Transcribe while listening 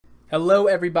Hello,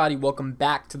 everybody. Welcome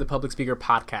back to the Public Speaker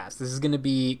Podcast. This is going to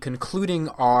be concluding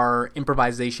our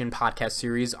improvisation podcast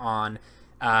series on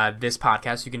this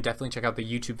podcast. You can definitely check out the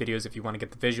YouTube videos if you want to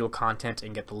get the visual content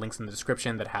and get the links in the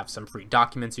description that have some free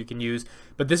documents you can use.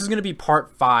 But this is going to be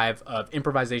part 5 of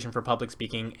improvisation for public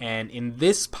speaking. And in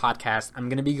this podcast, I'm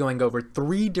going to be going over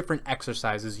 3 different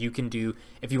exercises you can do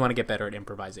if you want to get better at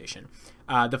improvisation.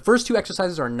 The first 2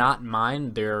 exercises are not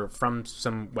mine. They're from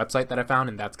some website that I found,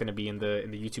 and that's going to be in the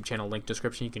YouTube channel link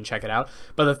description. You can check it out.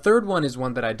 But the third one is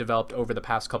one that I developed over the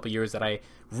past couple years that I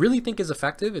really think is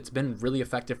effective. It's been really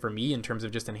effective for me in terms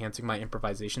of just enhancing my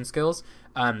improvisation skills.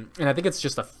 And I think it's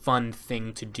just a fun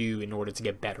thing to do in order to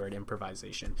get better at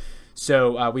improvisation.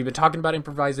 So we've been talking about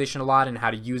improvisation a lot and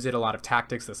how to use it, a lot of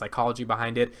tactics, the psychology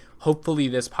behind it. Hopefully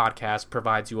this podcast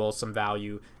provides you all some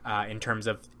value in terms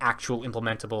of actual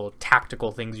implementable tactical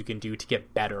things you can do to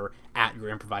get better at your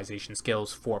improvisation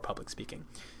skills for public speaking.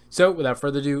 So without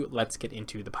further ado, let's get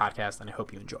into the podcast, and I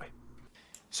hope you enjoy.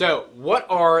 So what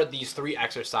are these 3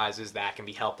 exercises that can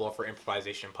be helpful for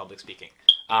improvisation and public speaking?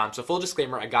 So full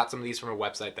disclaimer, I got some of these from a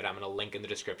website that I'm going to link in the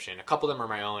description. A couple of them are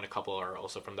my own, a couple are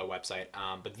also from the website.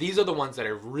 But these are the ones that I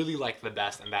really like the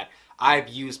best and that I've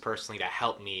used personally to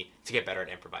help me to get better at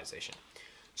improvisation.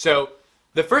 So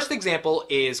the first example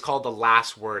is called the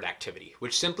last word activity,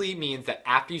 which simply means that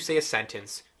after you say a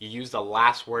sentence, you use the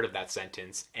last word of that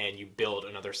sentence and you build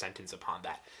another sentence upon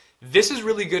that. This is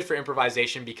really good for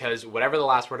improvisation because whatever the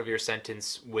last word of your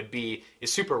sentence would be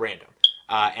is super random.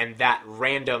 And that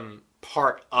random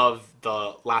part of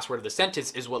the last word of the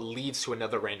sentence is what leads to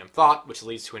another random thought, which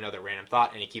leads to another random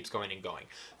thought, and it keeps going and going.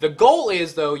 The goal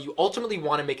is, though, you ultimately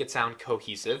want to make it sound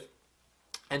cohesive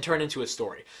and turn into a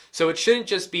story. So it shouldn't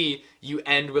just be you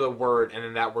end with a word and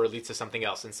then that word leads to something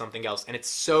else and something else. And it's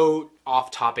so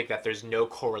off topic that there's no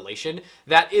correlation.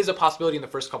 That is a possibility in the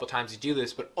first couple times you do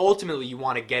this, but ultimately you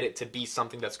want to get it to be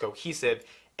something that's cohesive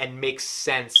and makes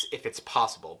sense if it's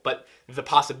possible. But the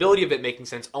possibility of it making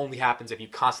sense only happens if you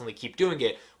constantly keep doing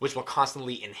it, which will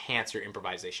constantly enhance your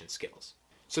improvisation skills.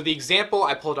 So the example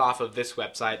I pulled off of this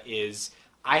website is,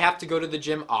 I have to go to the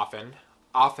gym often.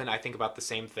 Often I think about the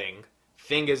same thing.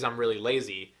 Thing is, I'm really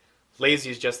lazy. Lazy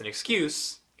is just an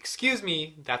excuse. Excuse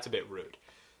me, that's a bit rude.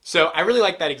 So I really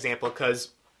like that example because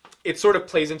it sort of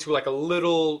plays into like a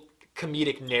little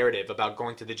comedic narrative about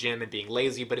going to the gym and being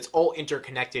lazy, but it's all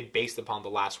interconnected based upon the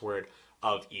last word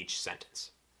of each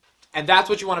sentence. And that's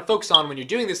what you want to focus on when you're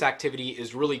doing this activity,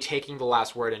 is really taking the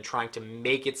last word and trying to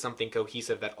make it something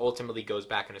cohesive that ultimately goes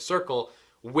back in a circle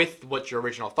with what your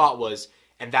original thought was,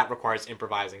 and that requires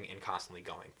improvising and constantly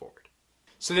going forward.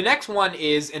 So the next one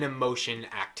is an emotion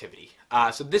activity.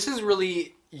 So this is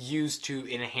really used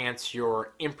to enhance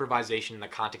your improvisation in the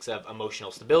context of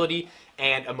emotional stability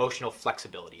and emotional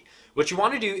flexibility. What you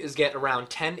want to do is get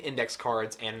around 10 index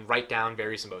cards and write down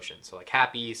various emotions. So like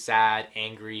happy, sad,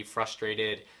 angry,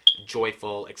 frustrated,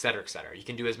 joyful, etc., etc. You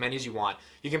can do as many as you want.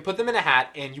 You can put them in a hat,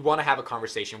 and you want to have a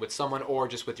conversation with someone or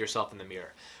just with yourself in the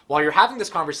mirror. While you're having this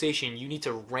conversation, you need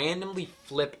to randomly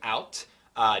flip out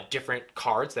different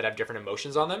cards that have different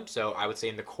emotions on them. So I would say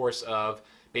in the course of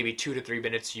maybe 2 to 3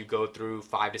 minutes, you go through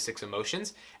 5 to 6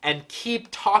 emotions and keep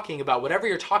talking about whatever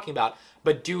you're talking about,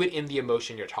 but do it in the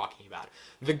emotion you're talking about.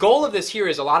 The goal of this here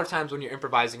is, a lot of times when you're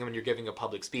improvising and when you're giving a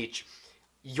public speech,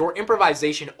 your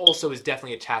improvisation also is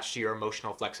definitely attached to your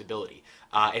emotional flexibility.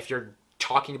 If you're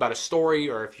talking about a story,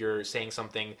 or if you're saying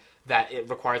something that it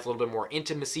requires a little bit more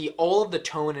intimacy, all of the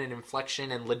tone and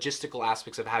inflection and logistical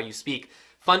aspects of how you speak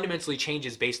fundamentally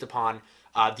changes based upon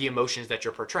the emotions that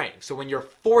you're portraying. So when you're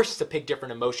forced to pick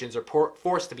different emotions, or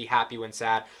forced to be happy when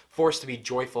sad, forced to be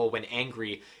joyful when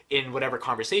angry in whatever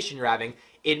conversation you're having,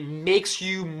 it makes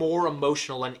you more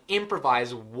emotional and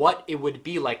improvise what it would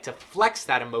be like to flex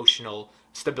that emotional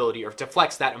stability, or to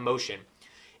flex that emotion.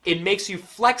 It makes you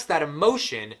flex that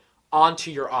emotion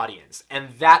onto your audience, and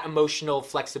that emotional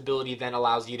flexibility then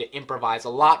allows you to improvise a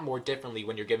lot more differently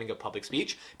when you're giving a public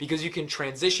speech, because you can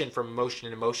transition from emotion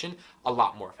to emotion a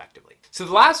lot more effectively. So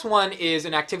the last one is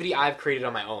an activity I've created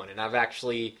on my own, and I've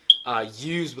actually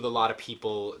used with a lot of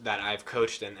people that I've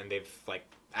coached, and they've like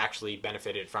actually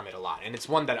benefited from it a lot. And it's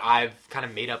one that I've kind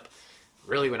of made up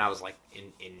really when I was like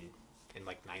in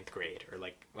like 9th grade, or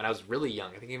like when I was really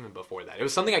young. I think even before that. It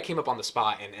was something I came up on the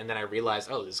spot, and then I realized,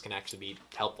 oh, this can actually be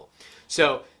helpful.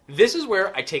 So this is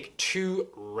where I take 2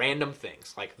 random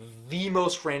things, like the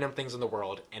most random things in the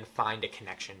world, and find a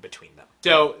connection between them.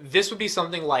 So this would be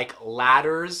something like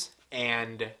ladders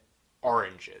and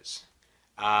oranges,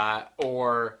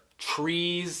 or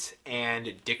trees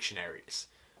and dictionaries,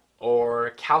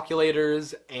 or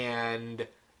calculators and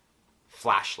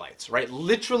flashlights, right?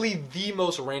 Literally the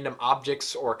most random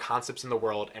objects or concepts in the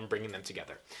world and bringing them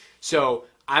together. So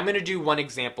I'm going to do one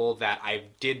example that I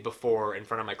did before in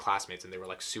front of my classmates, and they were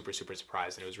like super, super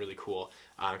surprised, and it was really cool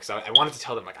because I wanted to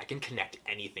tell them, like, I can connect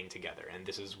anything together, and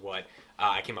this is what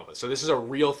I came up with. So this is a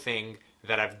real thing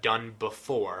that I've done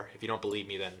before. If you don't believe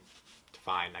me, then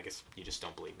fine. I guess you just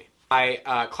don't believe me. My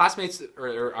classmates,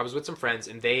 or I was with some friends,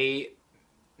 and they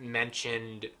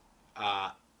mentioned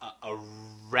a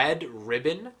red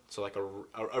ribbon, so like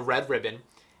a red ribbon,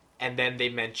 and then they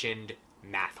mentioned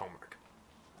math homework.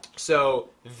 So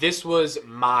this was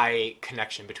my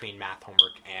connection between math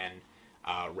homework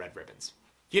and red ribbons.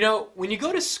 You know, when you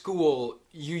go to school,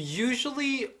 you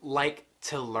usually like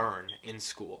to learn in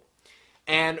school.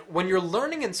 And when you're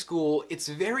learning in school, it's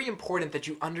very important that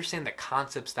you understand the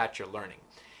concepts that you're learning.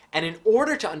 And in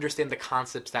order to understand the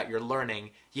concepts that you're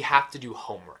learning, you have to do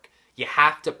homework. You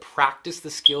have to practice the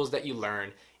skills that you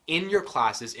learn in your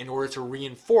classes in order to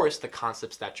reinforce the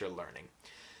concepts that you're learning.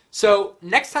 So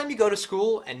next time you go to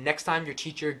school and next time your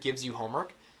teacher gives you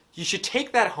homework, you should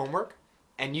take that homework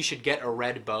and you should get a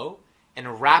red bow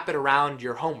and wrap it around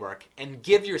your homework and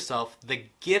give yourself the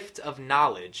gift of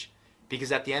knowledge,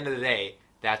 because at the end of the day,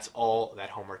 that's all that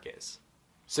homework is.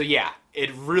 So yeah,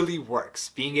 it really works.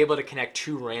 Being able to connect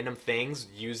two random things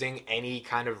using any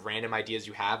kind of random ideas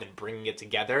you have and bringing it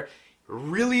together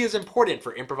really is important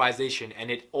for improvisation, and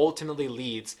it ultimately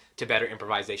leads to better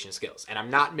improvisation skills. And I'm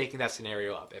not making that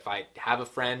scenario up. If I have a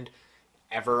friend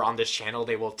ever on this channel,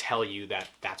 they will tell you that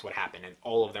that's what happened, and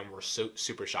all of them were so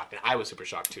super shocked. And I was super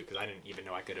shocked too, because I didn't even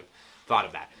know I could have thought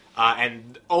of that.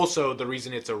 And also the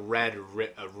reason it's a red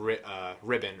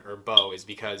ribbon or bow is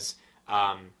because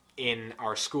in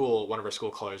our school, one of our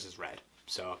school colors is red.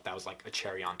 So that was like a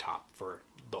cherry on top for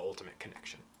the ultimate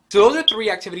connection. So those are 3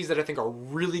 activities that I think are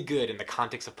really good in the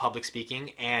context of public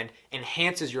speaking and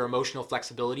enhances your emotional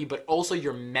flexibility, but also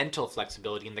your mental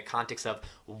flexibility in the context of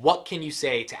what can you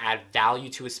say to add value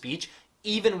to a speech,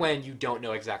 even when you don't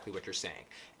know exactly what you're saying.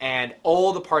 And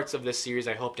all the parts of this series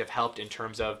I hope to have helped in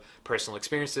terms of personal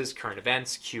experiences, current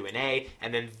events, Q&A,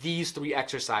 and then these 3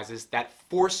 exercises that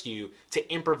force you to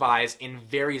improvise in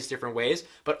various different ways,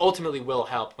 but ultimately will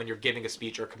help when you're giving a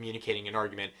speech or communicating an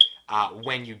argument.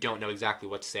 When you don't know exactly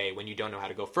what to say, when you don't know how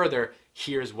to go further,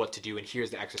 here's what to do, and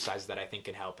here's the exercises that I think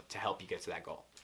can help you get to that goal.